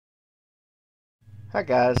Hi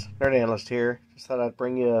guys, Nerd Analyst here. Just thought I'd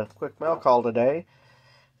bring you a quick mail call today.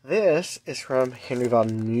 This is from Henry von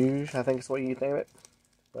Muegge, I think is what you name it.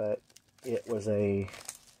 But it was a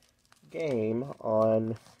game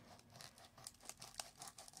on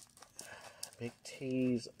Big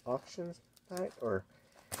T's auction night, or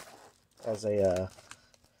as a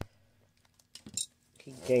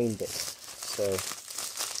he gamed it. So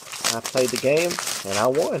I played the game and I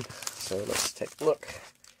won. So let's take a look.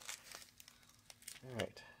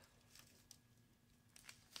 Alright.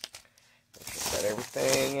 Got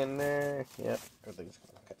everything in there. Yep, everything's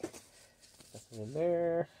okay. Nothing in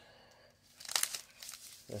there.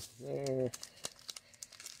 Nothing there.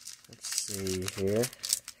 Let's see here.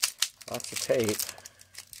 Lots of tape.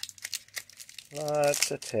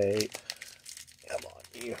 Lots of tape. Come on,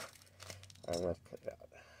 you. I'm going to put it out.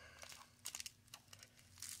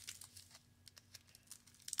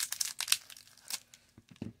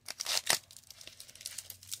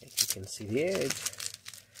 I think you can see the edge.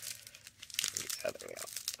 There we go.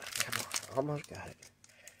 Come on, almost got it.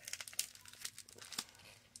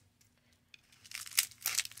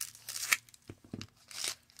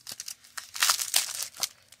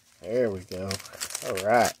 There we go.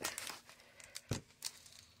 Alright.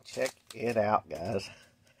 Check it out, guys.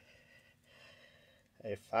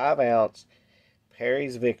 A 5-ounce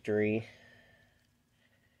Perry's Victory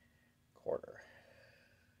quarter.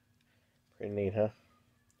 Pretty neat, huh?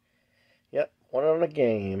 Yep, won on a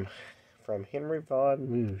game from Henry von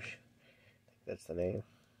Muegge. I think that's the name.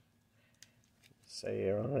 Say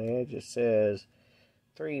on the edge it says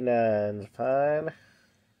 3 9s fine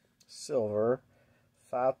silver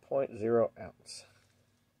 5.0 ounce.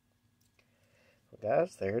 Well,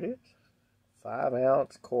 guys, there it is.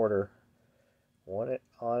 5-ounce quarter. Won it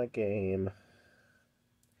on a game.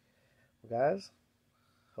 Well, guys,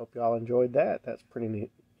 hope y'all enjoyed that. That's a pretty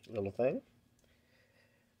neat little thing.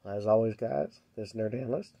 As always, guys, this is Nerd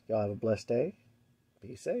Analyst. Y'all have a blessed day.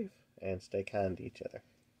 Be safe and stay kind to each other.